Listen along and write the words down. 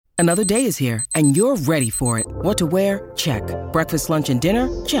Another day is here, and you're ready for it. What to wear? Check. Breakfast, lunch, and dinner?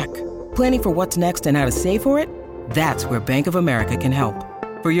 Check. Planning for what's next and how to save for it? That's where Bank of America can help.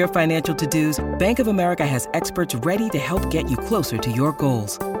 For your financial to-dos, Bank of America has experts ready to help get you closer to your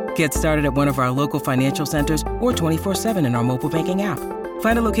goals. Get started at one of our local financial centers or 24/7 in our mobile banking app.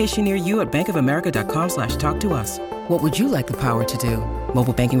 Find a location near you at bankofamerica.com/talktous. What would you like the power to do?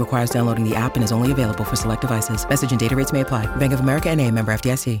 Mobile banking requires downloading the app and is only available for select devices. Message and data rates may apply. Bank of America N.A., member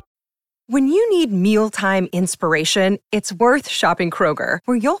FDIC. When you need mealtime inspiration, it's worth shopping Kroger,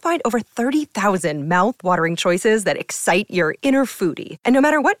 where you'll find over 30,000 mouth-watering choices that excite your inner foodie. And no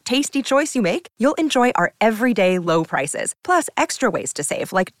matter what tasty choice you make, you'll enjoy our everyday low prices, plus extra ways to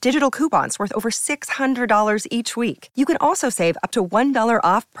save, like digital coupons worth over $600 each week. You can also save up to $1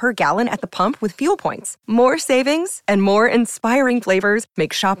 off per gallon at the pump with fuel points. More savings and more inspiring flavors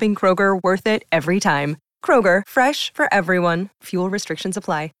make shopping Kroger worth it every time. Kroger, fresh for everyone. Fuel restrictions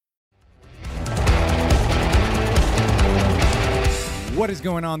apply. What is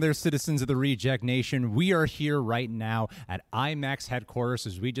going on there, citizens of the Reject Nation? We are here right now at IMAX headquarters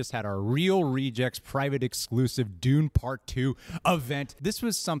as we just had our Real Rejects private exclusive Dune Part 2 event. This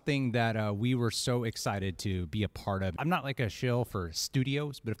was something that we were so excited to be a part of. I'm not like a shill for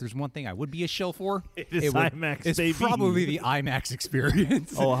studios, but if there's one thing I would be a shill for, it's IMAX, it's baby. probably the IMAX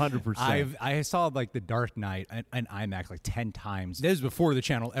experience. Oh, 100%. I saw like The Dark Knight and IMAX like 10 times. This was before the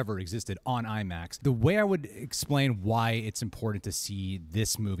channel ever existed on IMAX. The way I would explain why it's important to see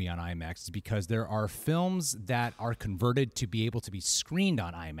this movie on IMAX is because there are films that are converted to be able to be screened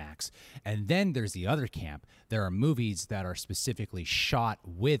on IMAX. And then there's the other camp. There are movies that are specifically shot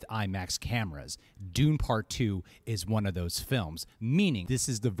with IMAX cameras. Dune Part 2 is one of those films, meaning this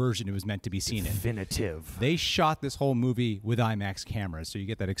is the version it was meant to be seen in. Definitive. They shot this whole movie with IMAX cameras, so you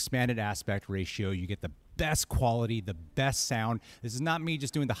get that expanded aspect ratio, you get the best quality, the best sound. This is not me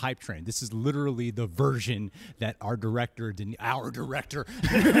just doing the hype train. This is literally the version that our director,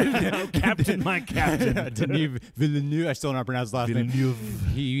 Captain, my captain, Denis Villeneuve, I still don't pronounce his last name.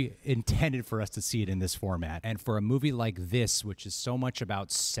 He intended for us to see it in this format. And for a movie like this, which is so much about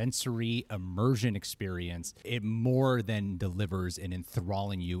sensory immersion experience, it more than delivers in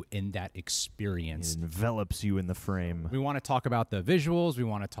enthralling you in that experience. It envelops you in the frame. We want to talk about the visuals. We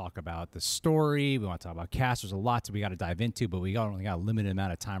want to talk about the story. We want to talk about cast. There's a lot that we got to dive into, but we only got a limited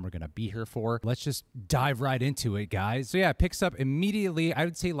amount of time we're going to be here for. Let's just dive right into it, guys. So yeah, it picks up immediately, I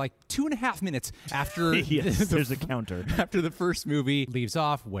would say like 2.5 minutes after yes, there's a counter. After the first movie leaves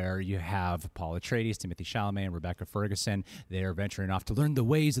off, where you have Paul Atreides, Timothée Chalamet, and Rebecca Ferguson. They're venturing off to learn the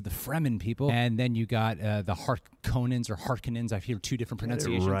ways of the Fremen people. And then you got the Harkonnens or Harkonnens. I hear two different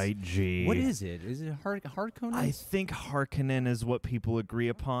pronunciations. Right, G. What is it? Is it Harkonnens? I think Harkonnen is what people agree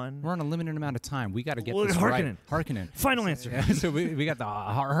upon. We're on a limited amount of time. We got to get this Harkonnen. right. Harkonnen. Final answer. So we got the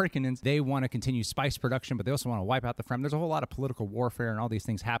Harkonnens. They want to continue spice production, but they also want to wipe out the Fremen. There's a whole lot of political warfare and all these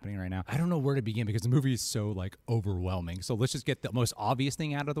things happening right now. I don't know where to begin because the movie is so like overwhelming. So let's just get the most obvious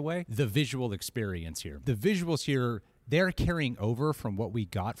thing out of the way. The visual experience here. The visuals here, they're carrying over from what we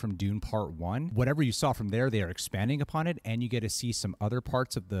got from Dune Part 1. Whatever you saw from there, they are expanding upon it, and you get to see some other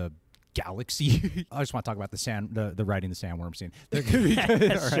parts of the galaxy. I just want to talk about the riding the sandworm scene.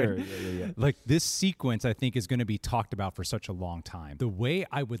 Sure. Yeah. Like this sequence, I think, is going to be talked about for such a long time. The way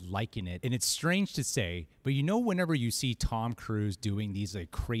I would liken it, and it's strange to say, but you know, whenever you see Tom Cruise doing these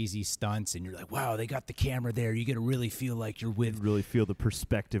like crazy stunts, and you're like, wow, they got the camera there. You get to really feel like you're with. Really feel the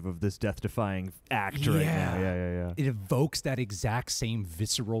perspective of this death-defying act right now. Yeah. It evokes that exact same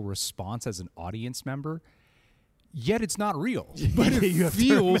visceral response as an audience member. Yet it's not real, but it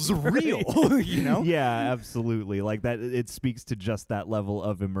feels real, you know? Yeah, absolutely. Like that, it speaks to just that level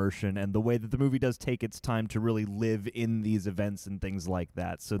of immersion and the way that the movie does take its time to really live in these events and things like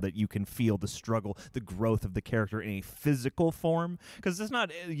that, so that you can feel the struggle, the growth of the character in a physical form. Because it's not,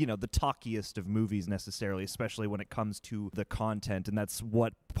 the talkiest of movies necessarily, especially when it comes to the content, and that's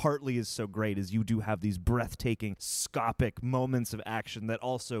what partly is so great, is you do have these breathtaking, scopic moments of action that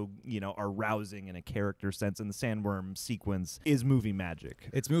also, are rousing in a character sense, and the sandworm sequence is movie magic.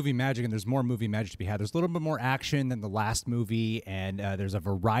 It's movie magic, and there's more movie magic to be had. There's a little bit more action than the last movie, and there's a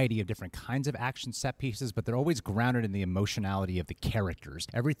variety of different kinds of action set pieces, but they're always grounded in the emotionality of the characters.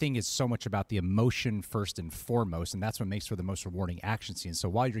 Everything is so much about the emotion first and foremost, and that's what makes for the most rewarding action scenes. So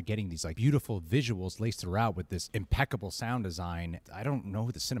while you're getting these like beautiful visuals laced throughout with this impeccable sound design, I don't know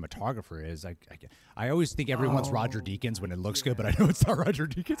who the cinematographer is. I always think everyone's Roger Deakins when it looks good, but I know it's not Roger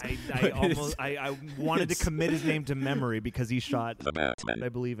Deakins. I wanted to commit his name to memory because he shot The Batman, I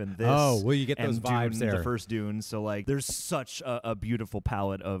believe, in this. Oh, well, you get those vibes Dune, there. The first Dune. So, like, there's such a beautiful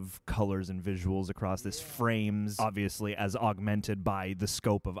palette of colors and visuals across this. Frames, obviously, as augmented by the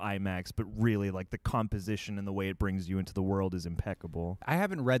scope of IMAX, but really, like, the composition and the way it brings you into the world is impeccable. I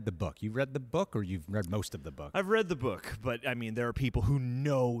haven't read the book. You've read the book, or you've read most of the book? I've read the book, but, I mean, there are people who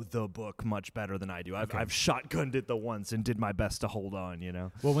know the book much better than I do. I've shotgunned it the once and did my best to hold on, you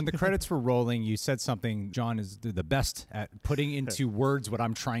know? Well, when the credits were rolling, you said something. John is the best at putting into words what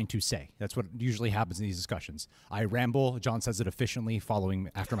I'm trying to say. That's what usually happens in these discussions. I ramble. John says it efficiently, following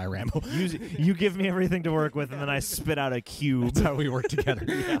after my ramble. You give me everything to work with, and then I spit out a cube. That's how we work together.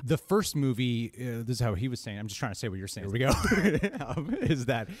 Yeah. The first movie, this is how he was saying. I'm just trying to say what you're saying. Here we go. Is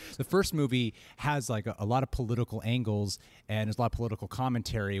that the first movie has like a lot of political angles and there's a lot of political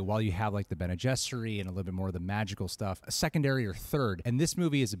commentary, while you have like the Bene Gesserit and a little bit more of the magical stuff, a secondary or third. And this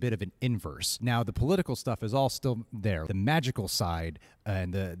movie is a bit of an inverse. Now, the political stuff is all still there. The magical side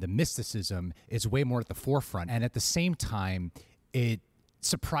and the mysticism is way more at the forefront. And at the same time, it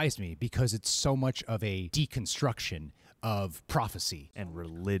surprised me because it's so much of a deconstruction of prophecy and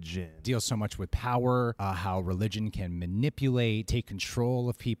religion. Deals so much with power, how religion can manipulate, take control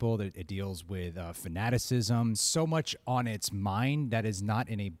of people. That it deals with fanaticism. So much on its mind that is not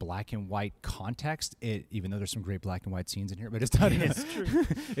in a black and white context. Even though there's some great black and white scenes in here, but it's not.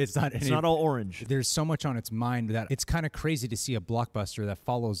 It's not. It's not all orange. There's so much on its mind that it's kind of crazy to see a blockbuster that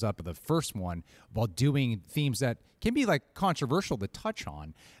follows up the first one while doing themes that can be like controversial to touch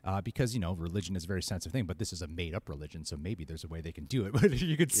on, because religion is a very sensitive thing. But this is a made-up religion. So maybe there's a way they can do it. But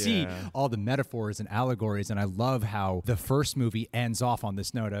you could see all the metaphors and allegories, and I love how the first movie ends off on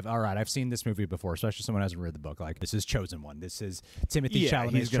this note of, all right, I've seen this movie before, especially someone who hasn't read the book. Like, this is Chosen One. This is Timothy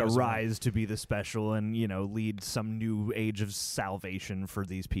Chalamet's he's going to Chosen rise to be the special and, lead some new age of salvation for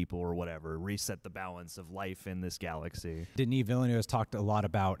these people or whatever, reset the balance of life in this galaxy. Denis Villeneuve has talked a lot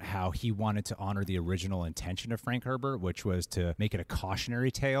about how he wanted to honor the original intention of Frank Herbert, which was to make it a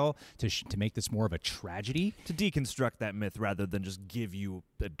cautionary tale, to make this more of a tragedy. To deconstruct that myth rather than just give you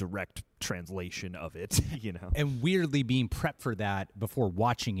a direct translation of it, And weirdly, being prepped for that before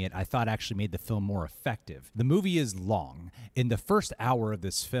watching it, I thought actually made the film more effective. The movie is long. In the first hour of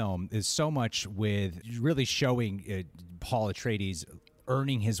this film is so much with really showing Paul Atreides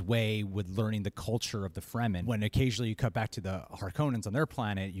earning his way with learning the culture of the Fremen. When occasionally you cut back to the Harkonnens on their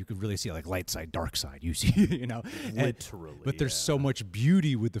planet, you could really see like light side, dark side. You see, literally. But there's so much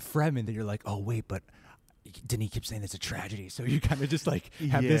beauty with the Fremen that you're like, oh wait, but Denis keeps saying it's a tragedy, so you kind of just like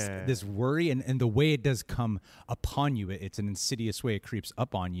have this worry, and the way it does come upon you, it's an insidious way it creeps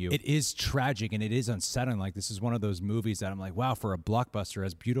up on you. It is tragic and it is unsettling. Like, this is one of those movies that I'm like, wow, for a blockbuster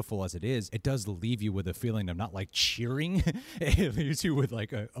as beautiful as it is, it does leave you with a feeling of not like cheering. It leaves you with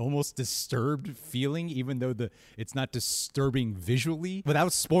like a almost disturbed feeling, even though it's not disturbing visually,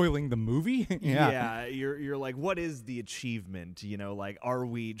 without spoiling the movie. You're like, what is the achievement? Like, are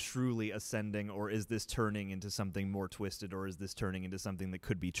we truly ascending, or is this turning into something more twisted, or is this turning into something that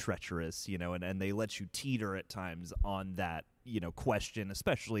could be treacherous, and they let you teeter at times on that, question,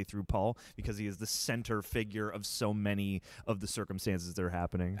 especially through Paul, because he is the center figure of so many of the circumstances that are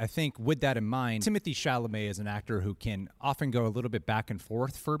happening. I think with that in mind, Timothy Chalamet is an actor who can often go a little bit back and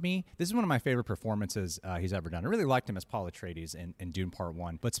forth for me. This is one of my favorite performances he's ever done. I really liked him as Paul Atreides in Dune Part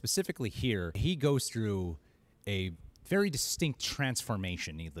 1, but specifically here, he goes through a very distinct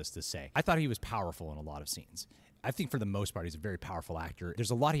transformation, needless to say. I thought he was powerful in a lot of scenes. I think for the most part, he's a very powerful actor. There's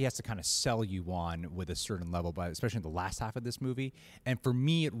a lot he has to kind of sell you on with a certain level, but especially in the last half of this movie. And for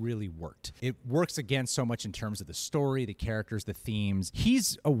me, it really worked. It works again so much in terms of the story, the characters, the themes.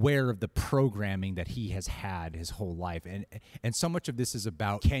 He's aware of the programming that he has had his whole life. And so much of this is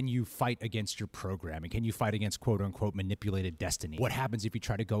about, can you fight against your programming? Can you fight against quote unquote manipulated destiny? What happens if you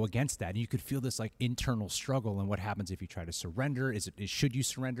try to go against that? And you could feel this like internal struggle. And what happens if you try to surrender? Should you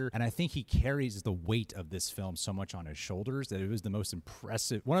surrender? And I think he carries the weight of this film so much on his shoulders that it was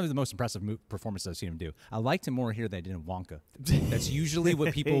one of the most impressive performances I've seen him do. I liked him more here than I did in Wonka. That's usually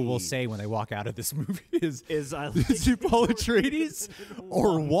what people will say when they walk out of this movie is I like Paul Atreides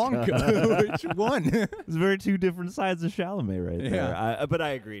or Wonka? Which one? It's very two different sides of Chalamet right there. But I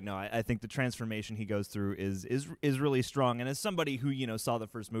agree. No, I think the transformation he goes through is really strong. And as somebody who saw the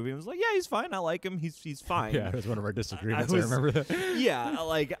first movie and was like, yeah, he's fine. I like him. He's fine. Yeah, it was one of our disagreements. I remember that. Yeah,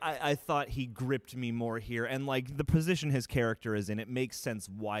 like I thought he gripped me more here, and like like the position his character is in, it makes sense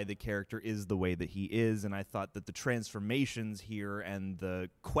why the character is the way that he is, and I thought that the transformations here and the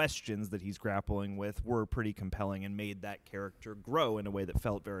questions that he's grappling with were pretty compelling and made that character grow in a way that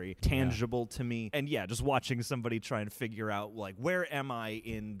felt very tangible to me. And yeah, just watching somebody try and figure out, like, where am I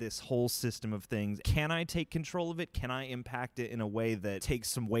in this whole system of things? Can I take control of it? Can I impact it in a way that takes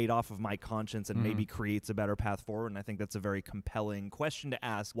some weight off of my conscience and maybe creates a better path forward? And I think that's a very compelling question to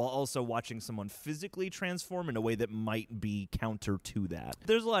ask, while also watching someone physically transform in a way that might be counter to that.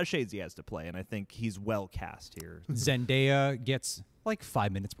 There's a lot of shades he has to play, and I think he's well cast here. Zendaya gets like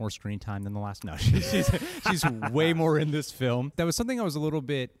 5 minutes more screen time than the last. No, she's way more in this film. That was something I was a little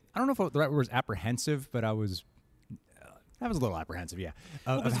bit, I don't know if the right word was apprehensive, but I was a little apprehensive, yeah.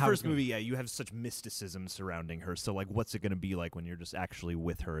 Because the first movie, you have such mysticism surrounding her. So, like, what's it going to be like when you're just actually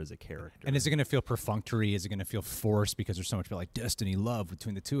with her as a character? And is it going to feel perfunctory? Is it going to feel forced because there's so much like destiny, love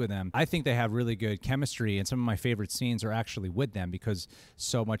between the two of them? I think they have really good chemistry, and some of my favorite scenes are actually with them because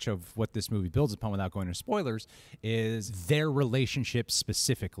so much of what this movie builds upon, without going into spoilers, is their relationship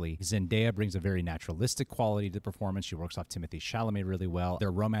specifically. Zendaya brings a very naturalistic quality to the performance. She works off Timothée Chalamet really well.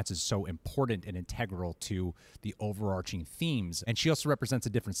 Their romance is so important and integral to the overarching themes. And she also represents a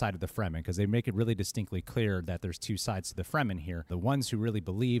different side of the Fremen, because they make it really distinctly clear that there's two sides to the Fremen here. The ones who really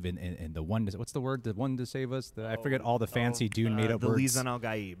believe in the one, what's the word? The one to save us? I forget all the fancy Dune made-up words. The Lizan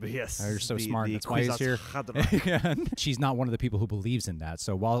al-Gaib, yes. Oh, you're so smart. That's why he's here. She's not one of the people who believes in that.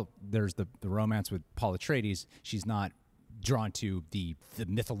 So while there's the romance with Paul Atreides, she's not drawn to the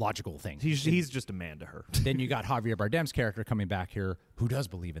mythological thing. He's just a man to her. Then you got Javier Bardem's character coming back here, who does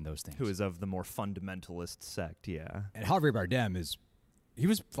believe in those things. Who is of the more fundamentalist sect, yeah. And Javier Bardem he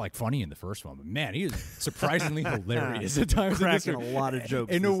was like funny in the first one, but man, he is surprisingly hilarious at times. Cracking a lot of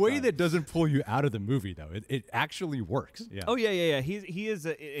jokes in a way time. that doesn't pull you out of the movie, though. It actually works. Yeah. Oh yeah. He is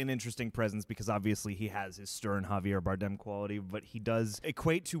an interesting presence because obviously he has his stern Javier Bardem quality, but he does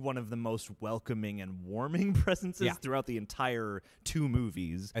equate to one of the most welcoming and warming presences throughout the entire two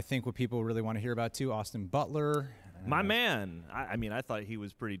movies. I think what people really want to hear about too, Austin Butler. My man. I mean, I thought he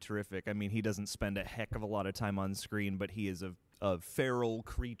was pretty terrific. I mean, he doesn't spend a heck of a lot of time on screen, but he is a feral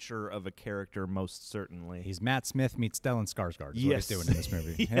creature of a character, most certainly. He's Matt Smith meets Stellan Skarsgård. Is what he's doing in this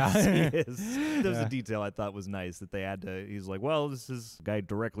movie. Yes, he is. There was a detail I thought was nice that they had to. He's like, well, this is a guy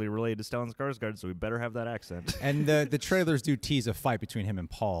directly related to Stellan Skarsgård, so we better have that accent. And the trailers do tease a fight between him and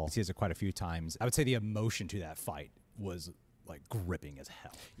Paul. He says it quite a few times. I would say the emotion to that fight was like gripping as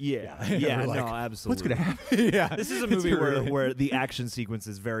hell. Yeah, like, no, absolutely. What's gonna happen? Yeah, this is a movie where the action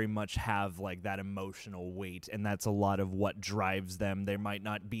sequences very much have like that emotional weight, and that's a lot of what drives them. They might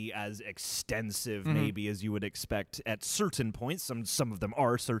not be as extensive, maybe, as you would expect at certain points. Some of them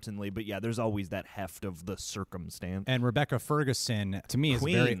are certainly, but yeah, there's always that heft of the circumstance. And Rebecca Ferguson, to me, is a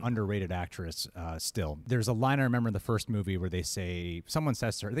very underrated actress. Still, there's a line I remember in the first movie where they say, someone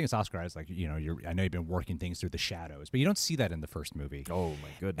says to her, I think it's Oscar Isaac, like, I know you've been working things through the shadows, but you don't see that in the first movie. Oh my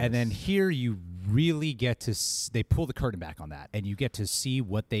goodness. And then here you really get to they pull the curtain back on that, and you get to see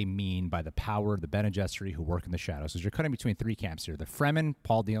what they mean by the power of the Bene Gesserit who work in the shadows. So you're cutting between three camps here. The Fremen,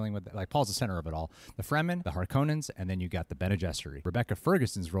 Paul dealing with, like, Paul's the center of it all. The Fremen, the Harkonnens, and then you got the Bene Gesserit. Rebecca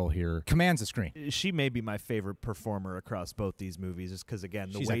Ferguson's role here commands the screen. She may be my favorite performer across both these movies, just because,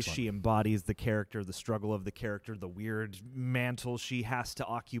 again, She's way excellent. she embodies the character, the struggle of the character, the weird mantle she has to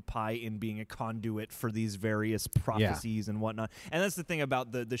occupy in being a conduit for these various prophecies and whatnot. And that's the thing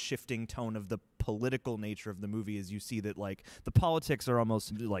about the shifting tone of the political nature of the movie, is you see that, like, the politics are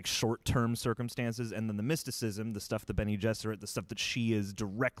almost like short-term circumstances, and then the mysticism, the stuff that Bene Gesserit, the stuff that she is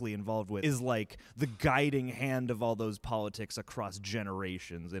directly involved with, is like the guiding hand of all those politics across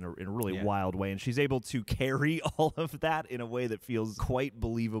generations in a really wild way. And she's able to carry all of that in a way that feels quite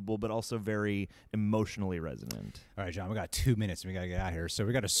believable, but also very emotionally resonant. All right, John, we got 2 minutes and we got to get out of here. So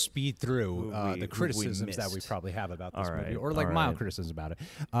we got to speed through the criticisms that we probably have about this movie, or like mild criticisms about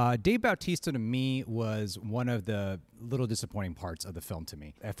it. Dave Bautista, to me, was one of the little disappointing parts of the film to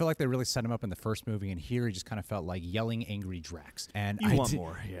me. I feel like they really set him up in the first movie, and here he just kind of felt like yelling angry Drax. And you want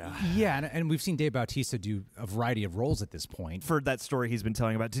more, yeah. And we've seen Dave Bautista do a variety of roles at this point. For that story he's been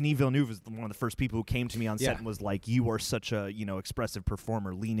telling about, Denis Villeneuve is one of the first people who came to me on set and was like, "You are such a expressive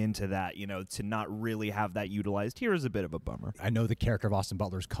performer. Lean into that. To not really have that utilized here is a bit of a bummer." I know the character of Austin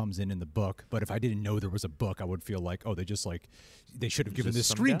Butler's comes in the book, but if I didn't know there was a book, I would feel like, oh, they just just like they should have given Just this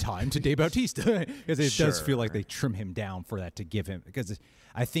some screen guy. time to Dave Bautista because it does feel like Sure. they trim him down for that to give him, because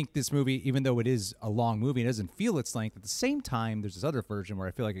I think this movie, even though it is a long movie, it doesn't feel its length. At the same time, there's this other version where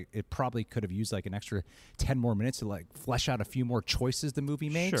I feel like it probably could have used like an extra 10 more minutes to like flesh out a few more choices the movie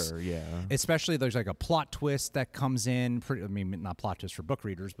makes. Sure, yeah. Especially there's like a plot twist that comes in. I mean, not plot twist for book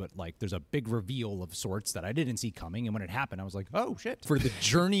readers, but like there's a big reveal of sorts that I didn't see coming. And when it happened, I was like, oh shit. For the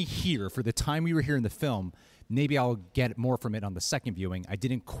journey here, for the time we were here in the film, maybe I'll get more from it on the second viewing. I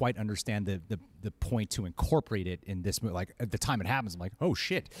didn't quite understand the point to incorporate it in this movie. Like at the time it happens, I'm like, oh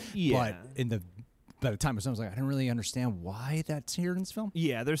shit. Yeah. But by the time it was, I was like, I didn't really understand why that's here in this film.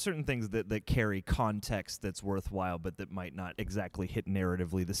 Yeah, there's certain things that carry context that's worthwhile, but that might not exactly hit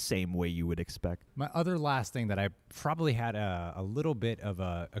narratively the same way you would expect. My other last thing that I probably had a little bit of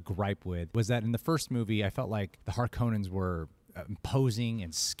a gripe with was that in the first movie, I felt like the Harkonnens were imposing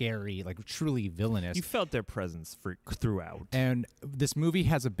and scary, like truly villainous. You felt their presence throughout. And this movie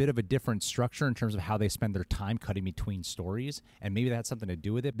has a bit of a different structure in terms of how they spend their time cutting between stories, and maybe that had something to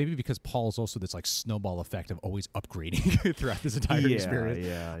do with it. Maybe because Paul's also this like snowball effect of always upgrading throughout this entire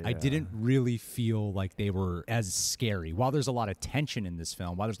experience. I didn't really feel like they were as scary. While there's a lot of tension in this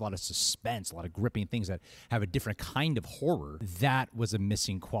film, while there's a lot of suspense, a lot of gripping things that have a different kind of horror, that was a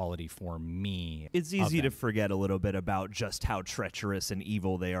missing quality for me. It's easy to forget a little bit about just how treacherous and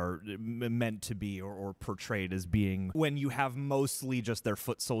evil they are meant to be or portrayed as being when you have mostly just their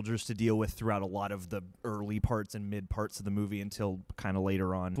foot soldiers to deal with throughout a lot of the early parts and mid parts of the movie until kind of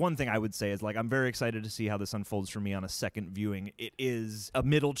later on. One thing I would say is like I'm very excited to see how this unfolds for me on a second viewing. It is a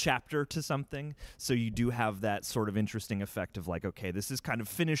middle chapter to something, so you do have that sort of interesting effect of like, okay, this is kind of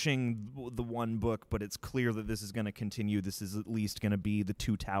finishing the one book, but it's clear that this is going to continue. This is at least going to be the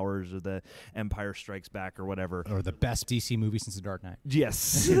Two Towers or the Empire Strikes Back or whatever. Or the best DC movie since The Dark Knight.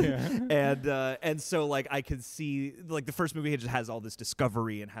 Yes. and so like I could see like the first movie just has all this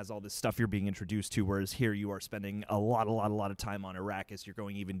discovery and has all this stuff you're being introduced to, whereas here you are spending a lot of time on Arrakis. You're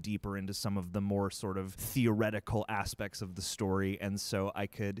going even deeper into some of the more sort of theoretical aspects of the story, and so I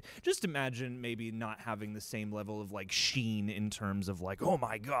could just imagine maybe not having the same level of like sheen in terms of like, oh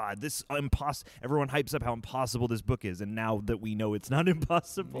my god, this everyone hypes up how impossible this book is, and now that we know it's not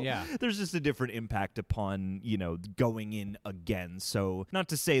impossible, there's just a different impact upon, you know, going in again. So not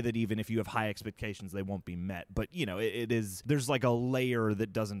to say that even if you have high expectations they won't be met, but you know, there's like a layer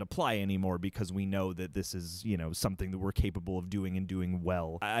that doesn't apply anymore because we know that this is, you know, something that we're capable of doing and doing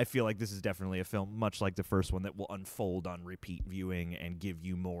well. I feel like this is definitely a film, much like the first one, that will unfold on repeat viewing and give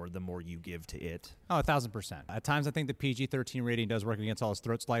you more the more you give to it. Oh, 1,000%. At times I think the PG-13 rating does work against all his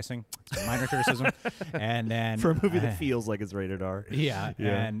throat slicing. It's a minor criticism. And then for a movie that feels like it's rated R.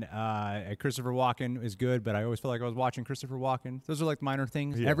 And Christopher Walken is good, but I always feel like I was watching Christopher Walken. Those are like minor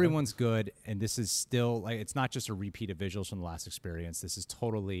things. Everyone's good, and this is still like, it's not just a repeat of visuals from the last experience. This is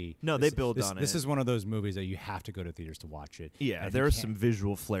totally they build on it. This is one of those movies that you have to go to theaters to watch it. Yeah, there are some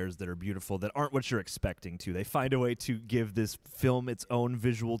visual flares that are beautiful that aren't what you're expecting to. They find a way to give this film its own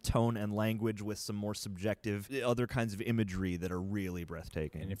visual tone and language with some more subjective other kinds of imagery that are really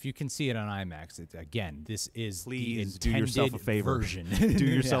breathtaking. And if you can see it on IMAX, again, this is Please the do yourself a intended favor. version. Do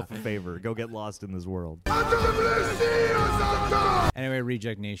yourself a favor. Go get lost in this world. Anyway,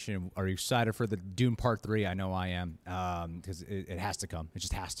 Reject Nation, are you excited for the Dune Part 3? I know I am, because it has to come. It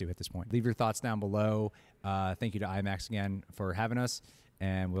just has to at this point. Leave your thoughts down below. Thank you to IMAX again for having us,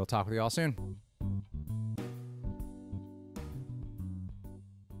 and we'll talk with you all soon.